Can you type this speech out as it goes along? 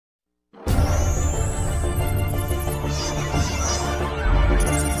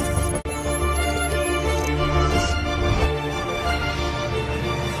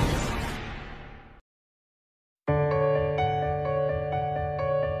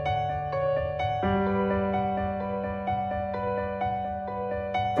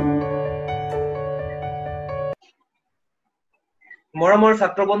মৰমৰ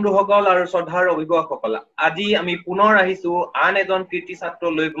ছাত্ৰ বন্ধুসকল আৰু শ্ৰদ্ধাৰ অভিভাৱকসকল, আজি আমি পুনৰ আহিছো আন এজন কৃতি ছাত্ৰ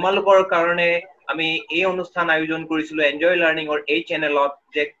লৈ তোমালোকৰ কাৰণে আমি এই অনুষ্ঠান আয়োজন কৰিছিলো এনজয় লাৰ্ণিংৰ এই চেনেলত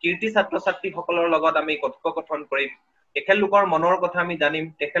যে কৃতি ছাত্ৰ ছাত্ৰীসকলৰ লগত আমি কথোপকথন কৰিম। তেখেতলোকৰ মনৰ কথা আমি জানিম,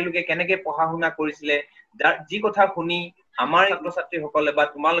 তেখেতলোকে কেনেকৈ পঢ়া শুনা কৰিছিলে, যি কথা শুনি আমাৰ ছাত্ৰ ছাত্ৰীসকলে বা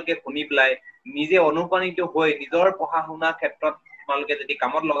তোমালোকে শুনি পেলাই নিজে অনুপ্ৰাণিত হৈ নিজৰ পঢ়া শুনা ক্ষেত্ৰত তোমালোকে যদি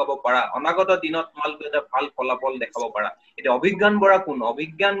কামত লগাব পাৰা, অনাগত দিনত তোমালোকে এটা ভাল ফলাফল দেখাব পাৰা। এতিয়া অভিজ্ঞান বৰা কোন?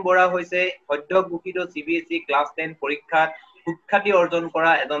 অভিজ্ঞান বৰা হৈছে সদ্য ঘোষিত CBSE ক্লাছ 10 পৰীক্ষাত সুখ্যাতি অৰ্জন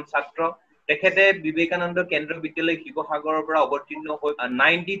কৰা এজন ছাত্ৰ। তেখেতে বিবেকানন্দ কেন্দ্ৰীয় বিদ্যালয় শিৱসাগৰৰ পৰা অৱতীৰ্ণ হৈ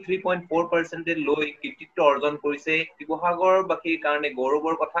 93.4% লৈ কৃতিত্ব অৰ্জন কৰিছে। শিৱসাগৰবাসীৰ কাৰণে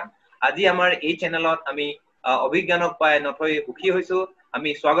গৌৰৱৰ কথা। আজি আমাৰ এই চেনেলত আমি অভিজ্ঞানক পাই নথৈ সুখী হৈছো। আমি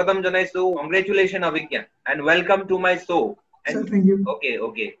স্বাগতম জনাইছো। Congratulation Abhigyan and welcome to my show. Sir, thank you.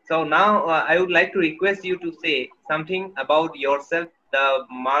 Okay. So now I would like to request you to say something about yourself, the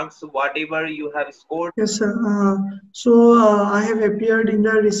marks, whatever you have scored. Yes, sir. I have appeared in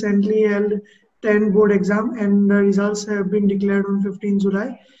the recently held 10 board exam, and the results have been declared on 15 July.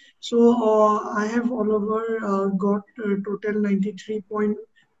 So I have all over got total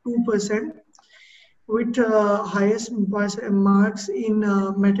 93.2% with highest marks in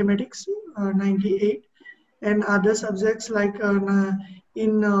mathematics, 98. And other subjects like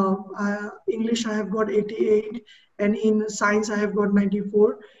in English I have got 88, and in science I have got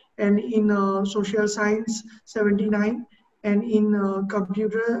 94, and in social science 79, and in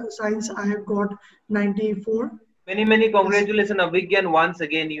computer science I have got 94. Many congratulations, Abhigyan. Once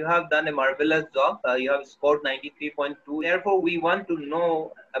again, you have done a marvelous job. You have scored 93.2. Therefore, we want to know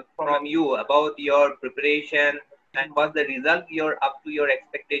from you about your preparation and was the result up to your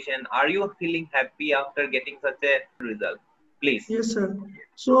expectation. Are you feeling happy after getting such a result? Please. Yes, sir.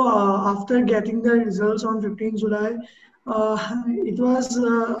 So after getting the results on 15 July, it was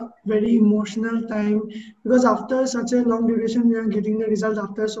a very emotional time, because after such a long duration we are getting the result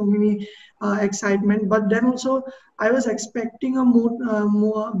after so many excitement. But then also I was expecting a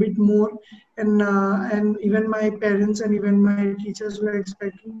bit more, and even my parents and even my teachers were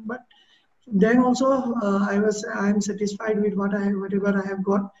expecting. But then also I am satisfied with whatever I have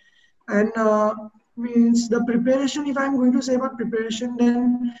got. And means the preparation, if I'm going to say about preparation, then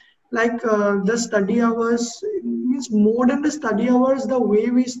like the study hours, means more than the study hours, the way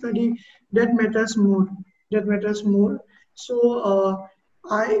we study, that matters more. So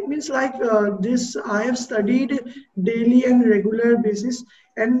I means like this I have studied daily and regular basis,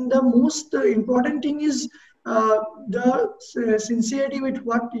 and the most important thing is the sincerity with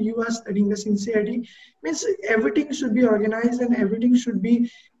what you are studying. The sincerity means everything should be organized and everything should be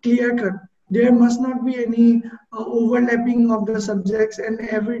clear cut. There must not be any overlapping of the subjects and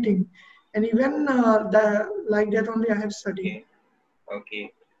everything. And even like that only I have studied. Okay.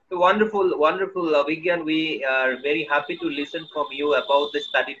 So wonderful, Abhigyan. We are very happy to listen from you about the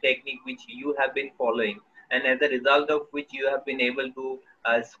study technique which you have been following, and as a result of which you have been able to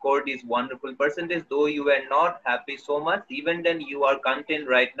score this wonderful percentage. Though you were not happy so much, even then you are content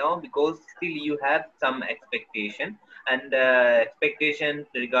right now, because still you have some expectation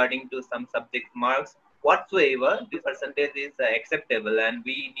regarding to some subject marks. Whatsoever, this percentage is acceptable, and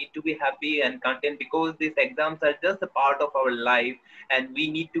we need to be happy and content, because these exams are just a part of our life, and we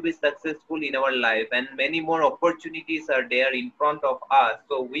need to be successful in our life, and many more opportunities are there in front of us.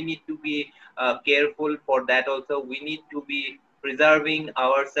 So we need to be careful for that. Also, we need to be preserving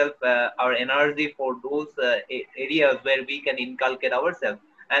ourselves, our energy for those areas where we can inculcate ourselves.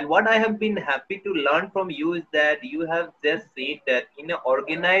 And what I have been happy to learn from you is that you have just said that in an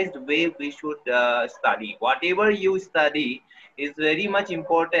organized way we should study. Whatever you study is very much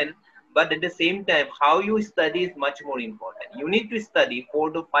important, but at the same time, how you study is much more important. You need to study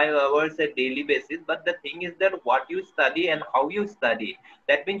 4 to 5 hours a daily basis, but the thing is that what you study and how you study.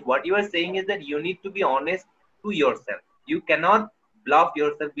 That means what you are saying is that you need to be honest to yourself. You cannot bluff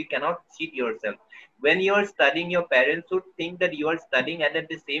yourself. You cannot cheat yourself. When you are studying, your parents should think that you are studying, and at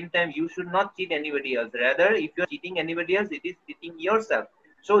the same time you should not cheat anybody else. Rather, if you are cheating anybody else, it is cheating yourself.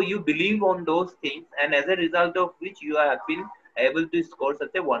 So you believe on those things, and as a result of which you have been able to score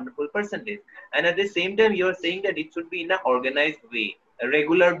such a wonderful percentage. And at the same time, you are saying that it should be in an organized way, a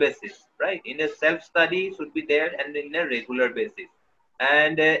regular basis, right? In a self-study should be there, and in a regular basis.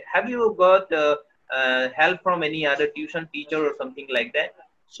 And have you got help from any other tuition teacher or something like that?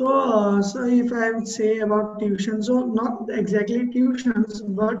 So if I would say about tuition, so not exactly tuitions,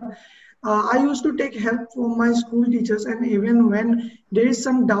 but I used to take help from my school teachers, and even when there is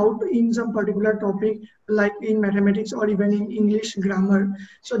some doubt in some particular topic, like in mathematics or even in English grammar,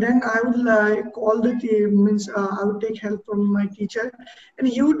 so then I would call the means I would take help from my teacher, and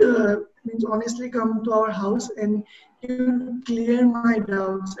he would means honestly come to our house and he would clear my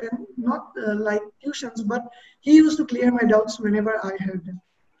doubts, and not like tuitions, but he used to clear my doubts whenever I had them.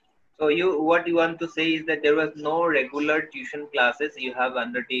 So what you want to say is that there was no regular tuition classes you have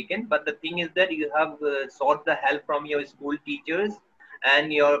undertaken, but the thing is that you have sought the help from your school teachers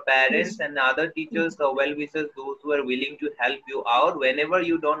and your Yes, parents and other teachers yes, or well wishers, those who are willing to help you out whenever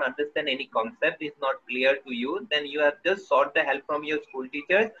you don't understand any concept is not clear to you. Then you have just sought the help from your school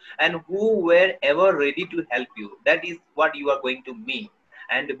teachers and who were ever ready to help you. That is what you are going to mean.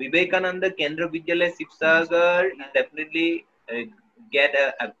 And Vivekananda Kendra Vidyalaya yes, Sivsagar is definitely get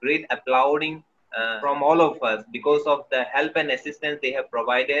a great applauding from all of us because of the help and assistance they have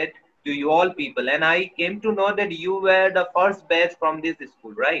provided to you all people. And I came to know that you were the first batch from this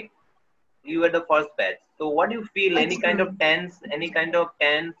school, right? You were the first batch. So what do you feel? that's correct. Any kind of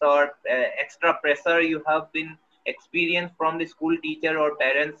tense or extra pressure you have been experienced from the school teacher or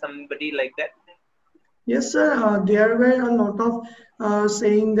parents, somebody like that? Yes, sir. There were a lot of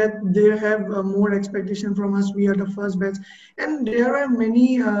saying that they have more expectation from us. We are the first batch, and there are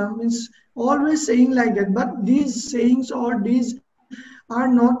many means always saying like that. But these sayings or these are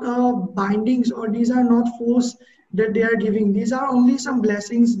not bindings, or these are not force that they are giving. These are only some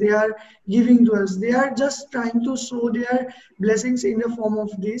blessings they are giving to us. They are just trying to show their blessings in the form of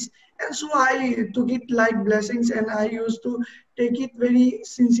this. And so I took it like blessings, and I used to take it very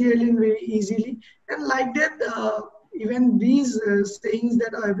sincerely and very easily. And like that, even these sayings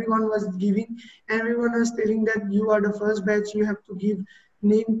that everyone was giving, everyone was telling that you are the first batch, you have to give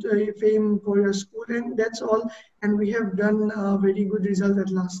name to fame for your school, and that's all. And we have done a very good result at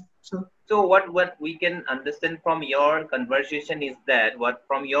last. So So what we can understand from your conversation is that what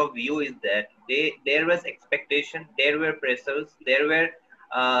from your view is that there was expectation, there were pressures, there were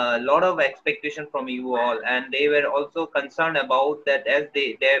a lot of expectation from you all, and they were also concerned about that as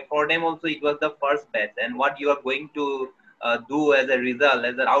they for them also it was the first batch and what you are going to do as a result,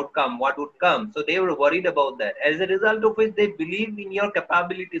 as an outcome, what would come. So they were worried about that. As a result of which they believe in your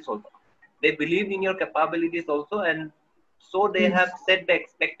capabilities also. They believe in your capabilities also, and so they yes, have set the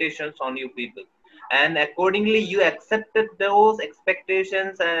expectations on you people, and accordingly you accepted those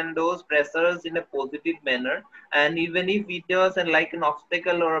expectations and those pressures in a positive manner. And even if it was like an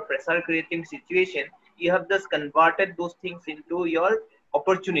obstacle or a pressure creating situation, you have just converted those things into your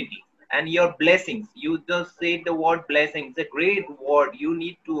opportunity and your blessings. You just said the word blessing. It's a great word. You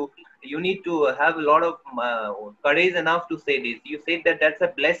need to have a lot of courage enough to say this. You said that that's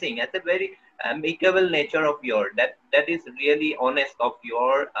a blessing. That's a very amicable nature of your, that is really honest of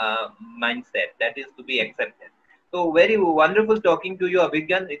your mindset, that is to be accepted. So very wonderful talking to you,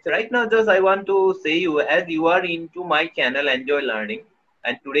 Abhigyan. It's right now just I want to say you, as you are into my channel Enjoy Learning,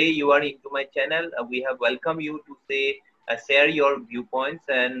 and today you are into my channel, we have welcomed you to say share your viewpoints.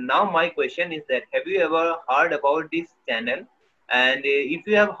 And now my question is that have you ever heard about this channel? And if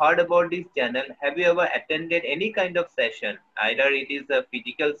you have heard about this channel, have you ever attended any kind of session? Either it is a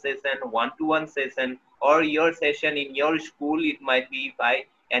physical session, one-to-one session, or your session in your school. It might be by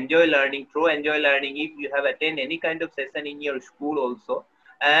Enjoy Learning, through Enjoy Learning. If you have attended any kind of session in your school also,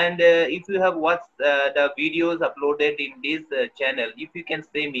 and if you have watched the videos uploaded in this channel, if you can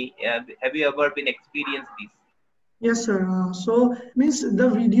say me, have you ever been experienced this? yes, sir. So means the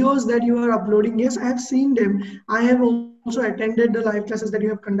videos that you are uploading, yes, I have seen them. I have also attended the live classes that you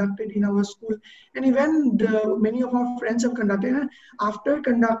have conducted in our school, and even many of our friends have conducted. And after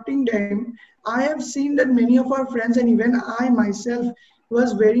conducting them, I have seen that many of our friends and even I myself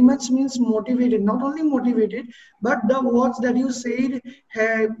was very much means motivated. Not only motivated, but the words that you said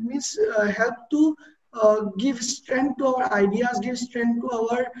have means help to give strength to our ideas, give strength to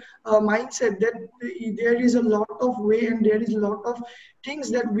our mindset that there is a lot of way and there is a lot of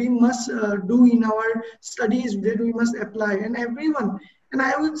things that we must do in our studies, that we must apply. And everyone, and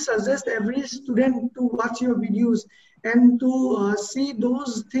I would suggest every student to watch your videos and to see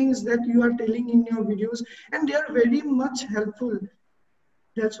those things that you are telling in your videos, and they are very much helpful.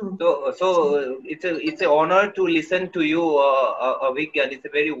 That's all. So it's a honor to listen to you, Avik, and it's a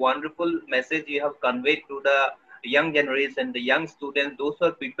very wonderful message you have conveyed to the young generation, the young students, those who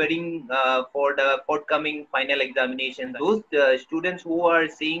are preparing for the forthcoming final examination. Those students who are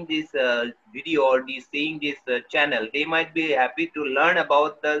seeing this video or seeing this channel, they might be happy to learn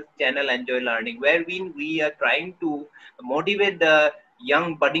about the channel Enjoy Learning, where we are trying to motivate the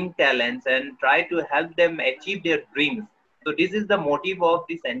young budding talents and try to help them achieve their dreams. So this is the motive of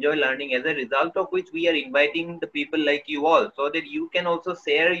this enjoy learning, as a result of which we are inviting the people like you all, so that you can also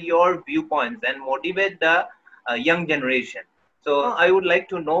share your viewpoints and motivate the young generation. So I would like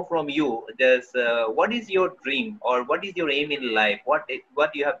to know from you, just what is your dream or what is your aim in life? What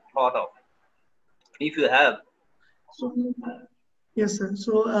you have thought of, if you have? So, yes, sir.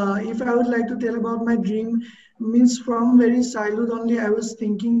 So, if I would like to tell about my dream, means from very childhood only, I was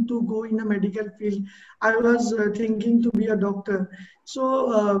thinking to go in a medical field. I was thinking to be a doctor.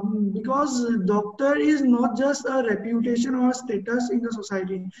 So, because doctor is not just a reputation or a status in the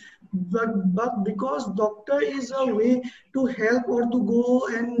society, but because doctor is a way to help or to go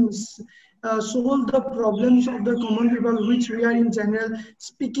and solve the problems of the common people, which we are in general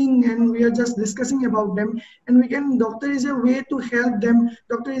speaking and we are just discussing about them, and we can, doctor is a way to help them.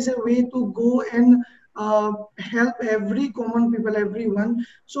 Doctor is a way to go and help every common people, everyone.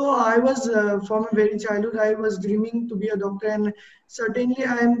 So I was from a very childhood I was dreaming to be a doctor, and certainly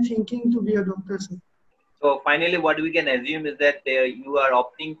I am thinking to be a doctor, sir. So finally, what we can assume is that you are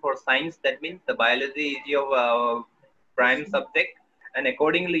opting for science. That means the biology is your prime subject, and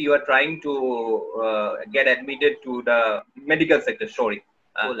accordingly, you are trying to get admitted to the medical sector. Sorry.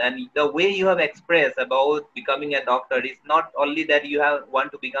 And the way you have expressed about becoming a doctor is not only that you have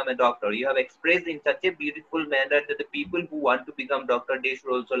want to become a doctor. You have expressed in such a beautiful manner that the people who want to become doctor, they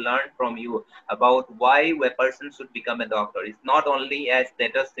should also learn from you about why a person should become a doctor. It's not only a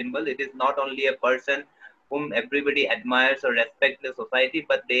status symbol. It is not only a person whom everybody admires or respects in the society,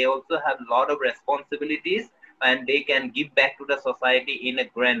 but they also have a lot of responsibilities and they can give back to the society in a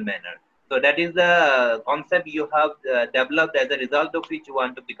grand manner. So that is the concept you have developed, as a result of which you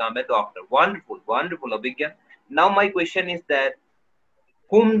want to become a doctor. Wonderful, wonderful, Abhigyan. Now my question is that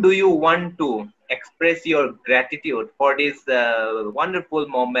whom do you want to express your gratitude for this wonderful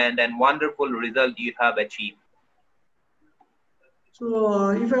moment and wonderful result you have achieved? So,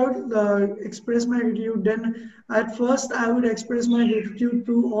 if I would express my gratitude, then at first I would express my gratitude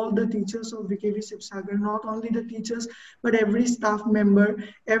to all the teachers of VKV Sivasagar, not only the teachers, but every staff member,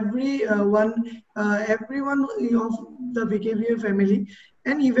 everyone of the VKV family,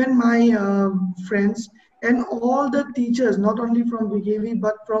 and even my friends, and all the teachers, not only from VKV,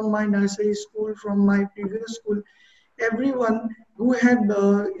 but from my nursery school, from my previous school, everyone who had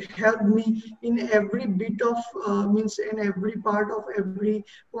helped me in every bit of means in every part of every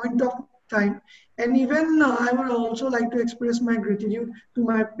point of time. And even I would also like to express my gratitude to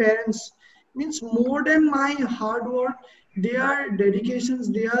my parents, means more than my hard work, their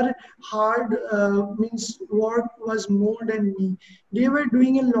dedications, their hard means work was more than me. They were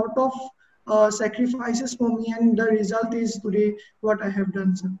doing a lot of sacrifices for me, and the result is today what I have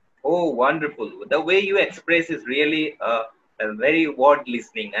done, sir. Oh, wonderful. The way you express is really a very word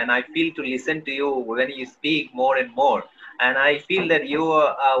listening, and I feel to listen to you when you speak more and more. And I feel that you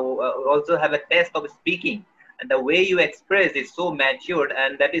also have a taste of speaking, and the way you express is so matured,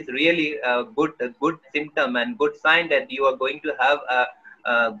 and that is really a good symptom and good sign that you are going to have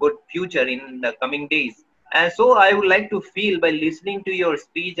a good future in the coming days. And so I would like to feel by listening to your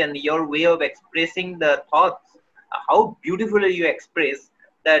speech and your way of expressing the thoughts, how beautifully you express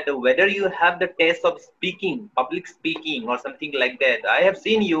that whether you have the taste of speaking, public speaking, or something like that. I have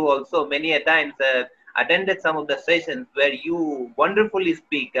seen you also many a times attended some of the sessions where you wonderfully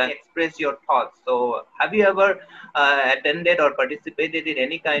speak and express your thoughts. So, have you ever attended or participated in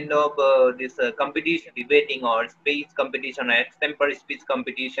any kind of this competition, debating or speech competition or extempore speech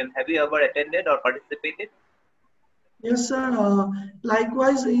competition? Have you ever attended or participated? Yes, sir.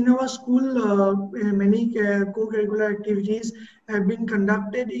 Likewise, in our school, many co-curricular activities have been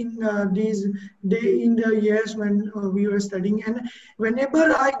conducted in in the years when we were studying. And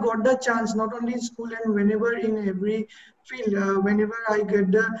whenever I got the chance, not only in school and whenever in every field, whenever I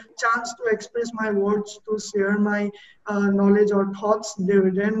get the chance to express my words, to share my knowledge or thoughts,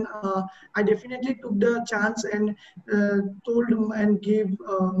 then I definitely took the chance and told and gave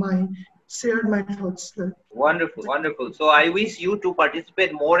my shared my thoughts. Wonderful, wonderful. So I wish you to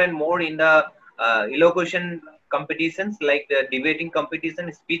participate more and more in the elocution competitions, like the debating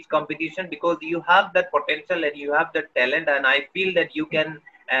competition, speech competition, because you have that potential and you have that talent, and I feel that you can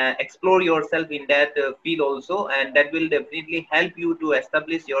explore yourself in that field also, and that will definitely help you to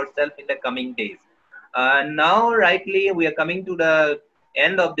establish yourself in the coming days. Now, rightly, we are coming to the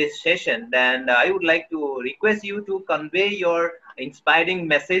end of this session, and I would like to request you to convey your inspiring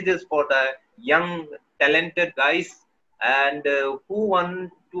messages for the young, talented guys and who want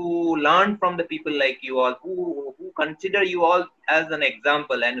to learn from the people like you all, who consider you all as an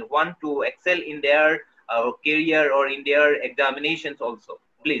example and want to excel in their career or in their examinations also.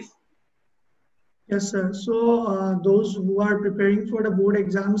 Please. Yes, sir. So those who are preparing for the board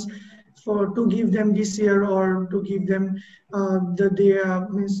exams, for to give them this year or to give them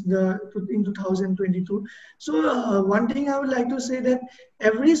means in 2022. So one thing I would like to say that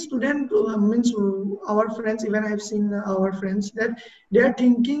every student means our friends, even I've seen our friends that they are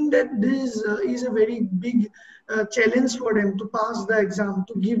thinking that this is a very big challenge for them to pass the exam,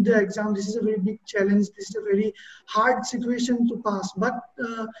 to give the exam. This is a very big challenge. This is a very hard situation to pass, but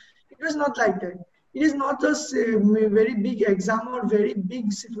it was not like that. It is not a very big exam or very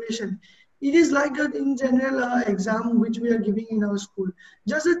big situation. It is like a in general exam which we are giving in our school.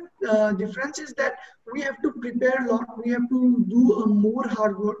 Just the difference is that we have to prepare a lot. We have to do a more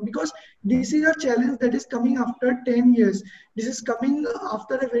hard work because this is a challenge that is coming after 10 years. This is coming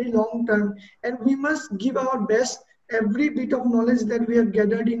after a very long term, and we must give our best. Every bit of knowledge that we have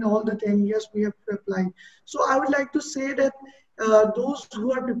gathered in all the 10 years we have to apply. So I would like to say that those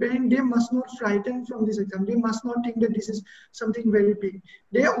who are preparing, they must not frighten from this exam. They must not think that this is something very big.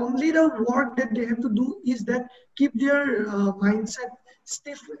 They only the work that they have to do is that keep their mindset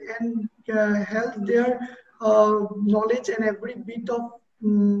stiff and help their knowledge and every bit of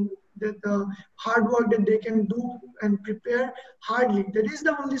that hard work that they can do and prepare hardly. That is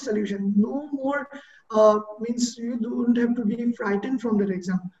the only solution. No more means you don't have to be frightened from that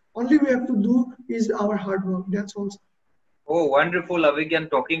exam. Only we have to do is our hard work. That's all. Oh, wonderful, Abhigyan,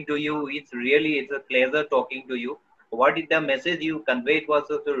 talking to you. It's a pleasure talking to you. What is the message you conveyed was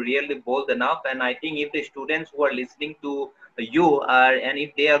also really bold enough. And I think if the students who are listening to you are, and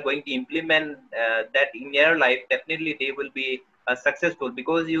if they are going to implement that in their life, definitely they will be successful.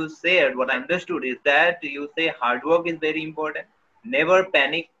 Because you said, what I understood is that you say hard work is very important. Never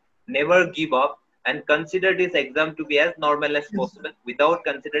panic, never give up, and consider this exam to be as normal as possible without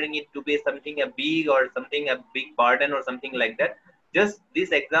considering it to be something a big or something a big burden or something like that. Just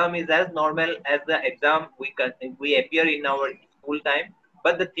this exam is as normal as the exam we appear in our school time.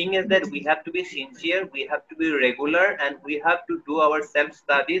 But the thing is that we have to be sincere, we have to be regular, and we have to do our self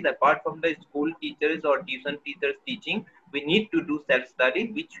studies apart from the school teachers or tuition teachers teaching. We need to do self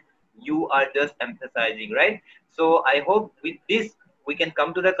study, which you are just emphasizing, right? So I hope with this we can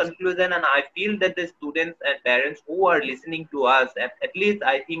come to the conclusion, and I feel that the students and parents who are listening to us, at least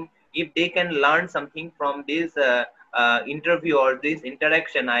I think if they can learn something from this interview or this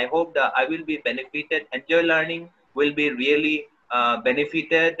interaction, I hope that I will be benefited, enjoy learning, will be really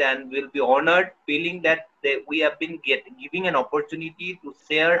benefited, and will be honored feeling that we have been giving an opportunity to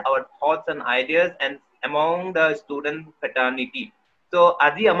share our thoughts and ideas and among the student fraternity. So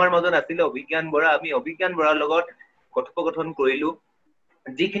আজি আমাৰ মাজত আছিলে অভিজ্ঞান বৰা, আমি অভিজ্ঞান বৰাৰ লগত কথোপকথন কৰিলো।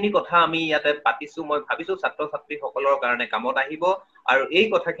 যিখিনি কথা আমি ইয়াতে পাতিছো, মই ভাবিছো ছাত্ৰ ছাত্ৰীসকলৰ কাৰণে কামত আহিব, আৰু এই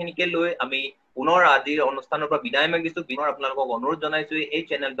কথাখিনিকে লৈ আমি পুনৰ আজিৰ অনুষ্ঠানৰ পৰা বিদায় মাগিছো। পুনৰ আপোনালোকক অনুৰোধ জনাইছো এই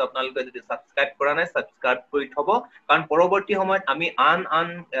চেনেলটো আপোনালোকে যদি সাবস্ক্ৰাইব কৰা নাই সাবস্ক্ৰাইব কৰি থব, কাৰণ পৰৱৰ্তী সময়ত আমি আন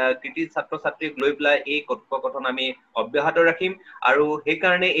কৃতি ছাত্ৰ ছাত্ৰীক লৈ পেলাই এই কথোপকথন আমি অব্যাহত ৰাখিম, আৰু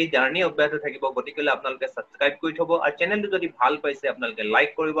সেইকাৰণে এই জাৰ্নি অব্যাহত থাকিব। গতিকে আপোনালোকে সাবস্ক্ৰাইব কৰি থব, আৰু চেনেলটো যদি ভাল পাইছে আপোনালোকে লাইক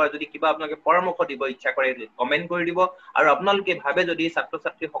কৰিব, আৰু যদি কিবা আপোনালোকে পৰামৰ্শ দিব ইচ্ছা কৰে কমেন্ট কৰি দিব, আৰু আপোনালোকে ভাবে যদি ছাত্ৰ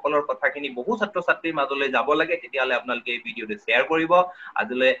ছাত্ৰীসকলৰ কথাখিনি বহু ছাত্ৰ ছাত্ৰীৰ মাজলৈ যাব লাগে তেতিয়াহ'লে আপোনালোকে এই ভিডিঅ'টো শ্বেয়াৰ কৰিব।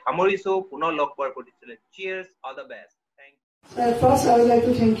 আজিলৈ সামৰিছো, পুনৰ লগ পোৱাৰ প্ৰতিশ্ৰুতি। Cheers, all the best. Thank you. At first, I would like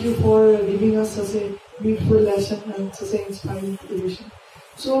to thank you for giving us such a beautiful lesson and such an inspiring motivation.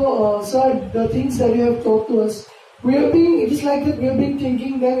 So, sir, the things that you have taught to us, it is like that we have been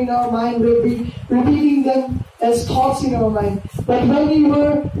thinking them in our mind, we have been repeating them as thoughts in our mind. But when you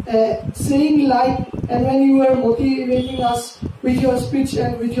were saying light and when you were motivating us with your speech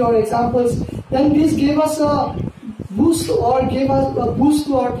and with your examples, then this gave us a boost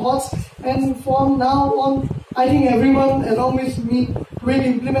to our thoughts, and from now on I think everyone along with me will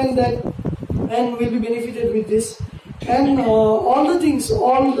implement that and will be benefited with this. And all the things,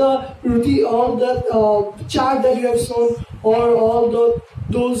 all the routine, all the chart that you have shown, or all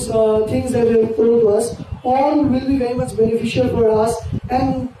those things that you have told to us, all will be very much beneficial for us,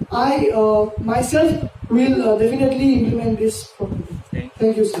 and I myself will definitely implement this properly.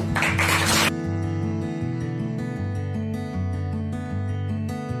 Thank you, sir.